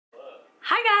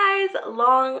guys,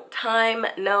 long time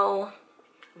no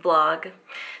vlog.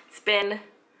 It's been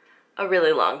a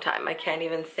really long time. I can't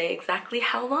even say exactly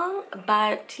how long,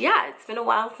 but yeah, it's been a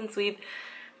while since we've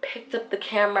picked up the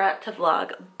camera to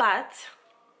vlog, but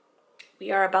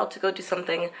we are about to go do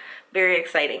something very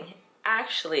exciting.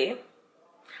 Actually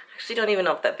don't even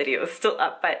know if that video is still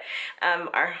up, but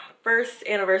our first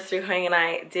anniversary, Huang and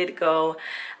I did go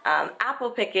apple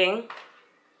picking.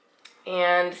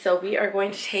 And so we are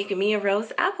going to take Mia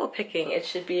Rose apple picking. It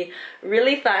should be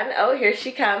really fun. Oh, here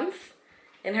she comes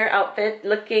in her outfit,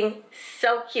 looking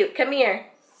so cute. Come here.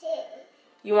 Sit.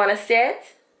 You want to sit?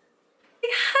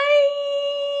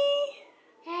 Hi.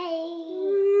 Hi.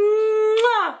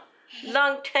 Mwah.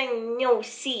 Long time no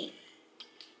see.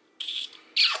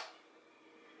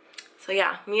 So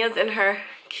yeah, Mia's in her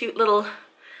cute little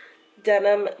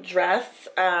denim dress.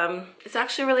 It's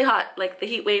actually really hot. Like, the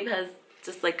heat wave has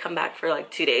just like come back for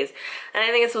like 2 days, and I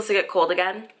think it's supposed to get cold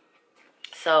again,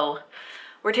 so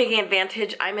we're taking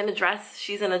advantage. I'm in a dress,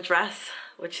 she's in a dress,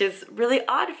 which is really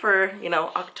odd for, you know,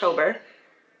 October.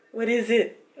 What is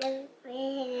it?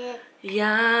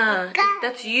 Yeah,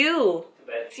 that's you.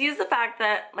 Excuse the fact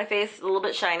that my face is a little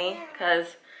bit shiny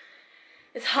because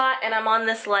it's hot and I'm on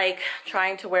this like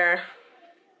trying to wear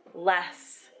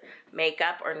less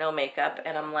makeup or no makeup,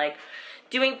 and I'm like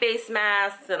doing face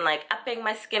masks and like upping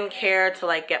my skincare to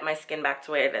like get my skin back to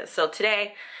the way it is. So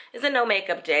today is a no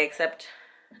makeup day, except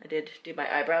I did do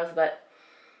my eyebrows, but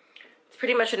it's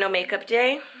pretty much a no makeup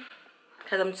day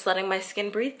because I'm just letting my skin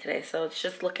breathe today. So it's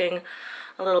just looking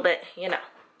a little bit, you know.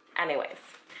 Anyways,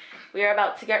 we are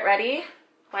about to get ready.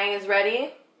 Huang is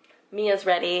ready. Mia's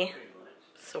ready.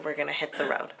 So we're gonna hit the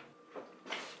road.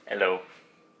 Hello.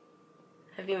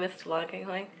 Have you missed vlogging,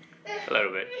 Huang? A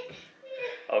little bit.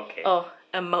 Okay. Oh,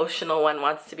 emotional one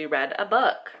wants to be read a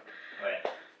book. Right.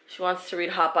 She wants to read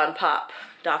Hop on Pop,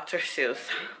 Dr. Seuss.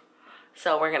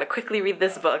 So we're gonna quickly read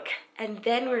this book and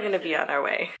then we're gonna be on our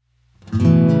way.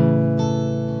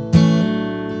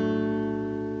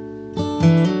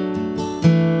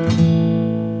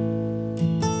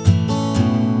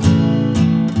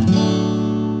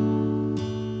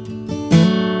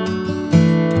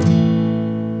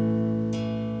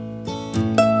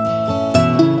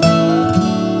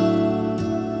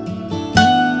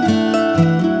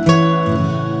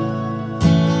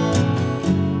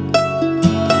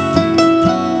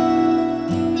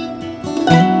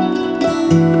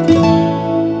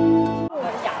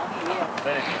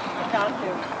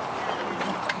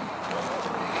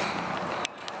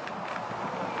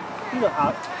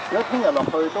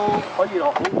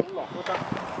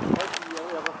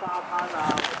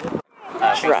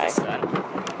 Try.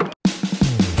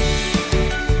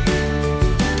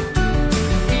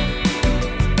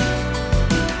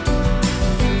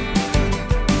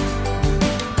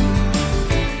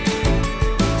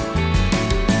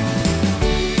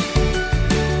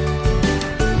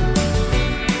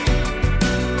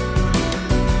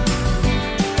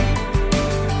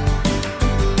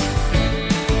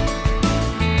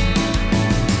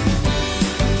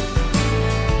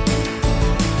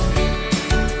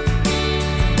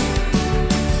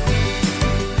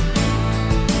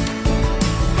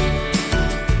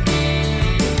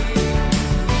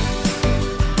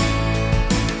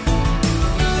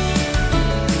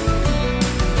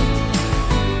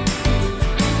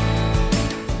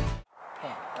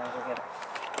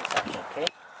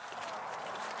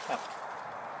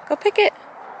 Go pick it.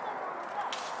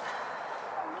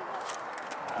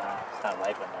 It's not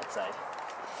ripe on that side.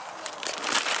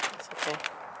 It's okay.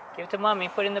 Give it to mommy.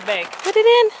 Put it in the bag. Put it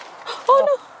in. Oh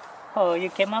no. Oh, you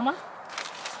okay, mama?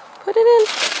 Put it in.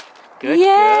 Good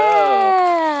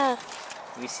Yeah.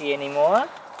 girl. You see any more?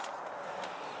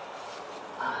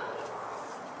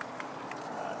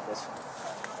 This one.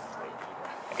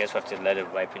 I guess we have to let it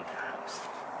ripen.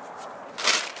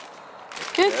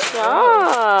 Good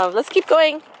job. Let's keep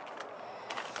going.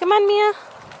 Come on, Mia.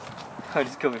 Oh,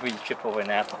 just go before you trip over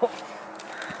an apple.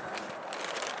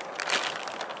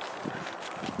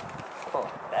 Oh,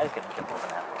 that is gonna trip over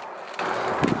an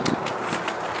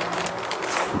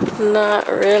apple. Not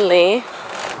really.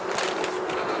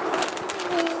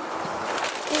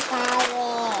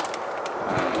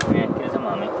 Yeah, here's a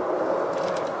mommy.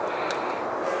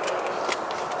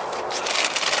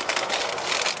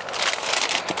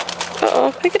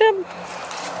 Uh-oh, pick it up.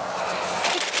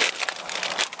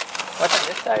 What's on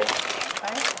this side?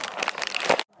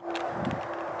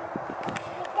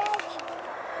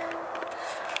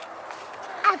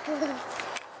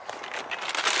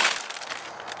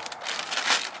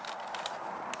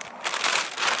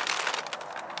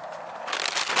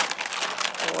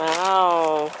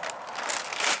 Wow.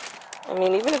 I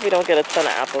mean, even if we don't get a ton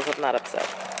of apples, I'm not upset.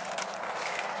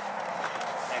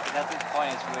 Yeah, 'cause at this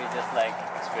point it's really just like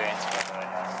experience for everyone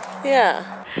else. Yeah.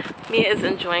 Mia is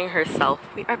enjoying herself.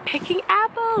 We are picking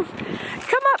apples.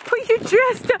 Come up, put your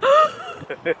dress down.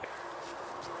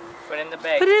 Put it in the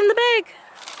bag. Put it in the bag.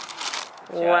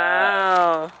 Job.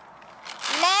 Wow.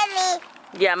 Mommy.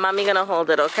 Yeah, mommy gonna hold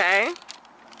it, okay?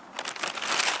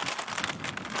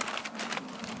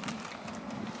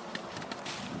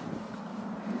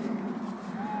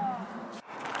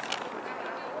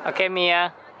 Okay,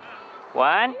 Mia.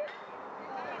 1,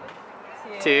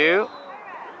 2,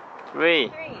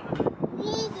 3.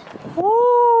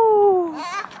 Woo!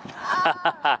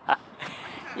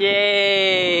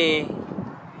 Yay!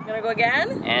 You gonna go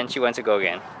again? And she wants to go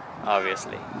again,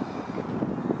 obviously.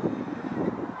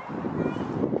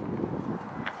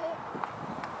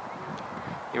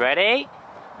 You ready?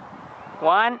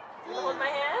 1. You gonna hold my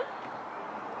hand?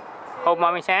 Hold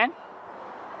mommy's hand.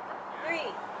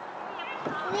 3.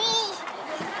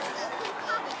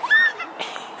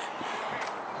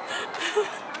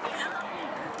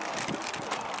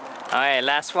 Alright,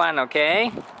 last one,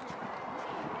 okay?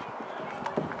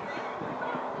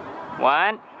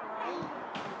 1.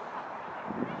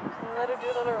 Let her do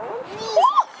it on her own?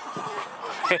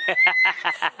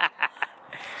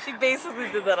 She basically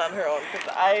did that on her own because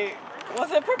I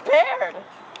wasn't prepared.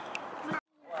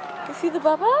 You see the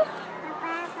Baba?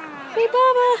 Hey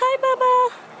Baba, hi Baba.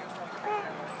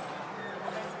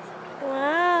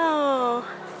 Wow.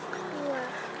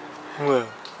 Whoa.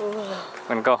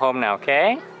 Wanna go home now,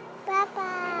 okay?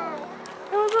 Baba.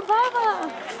 It was a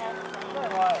Baba.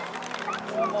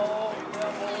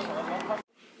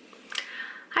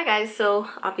 Hi guys, so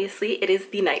obviously it is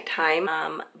the nighttime,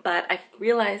 but I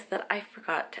realized that I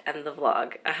forgot to end the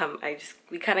vlog.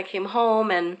 We kind of came home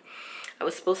and I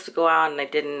was supposed to go out and I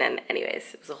didn't, and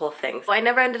anyways, it was a whole thing. So I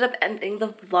never ended up ending the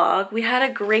vlog. We had a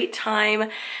great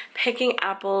time picking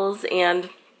apples and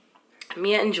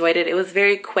Mia enjoyed it. It was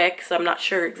very quick, so I'm not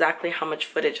sure exactly how much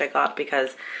footage I got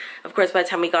because, of course, by the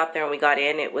time we got there and we got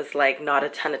in, it was like not a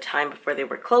ton of time before they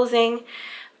were closing.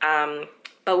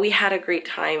 But we had a great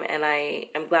time and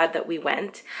I'm glad that we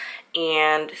went.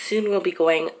 And soon we'll be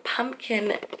going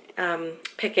pumpkin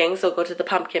picking, so go to the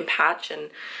pumpkin patch and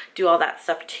do all that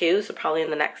stuff too, so probably in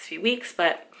the next few weeks.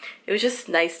 But it was just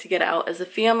nice to get out as a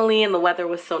family and the weather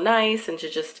was so nice and to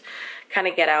just kind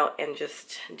of get out and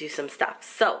just do some stuff.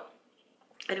 So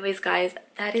anyways guys,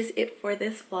 that is it for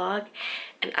this vlog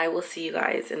and I will see you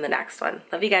guys in the next one.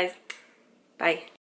 Love you guys. Bye.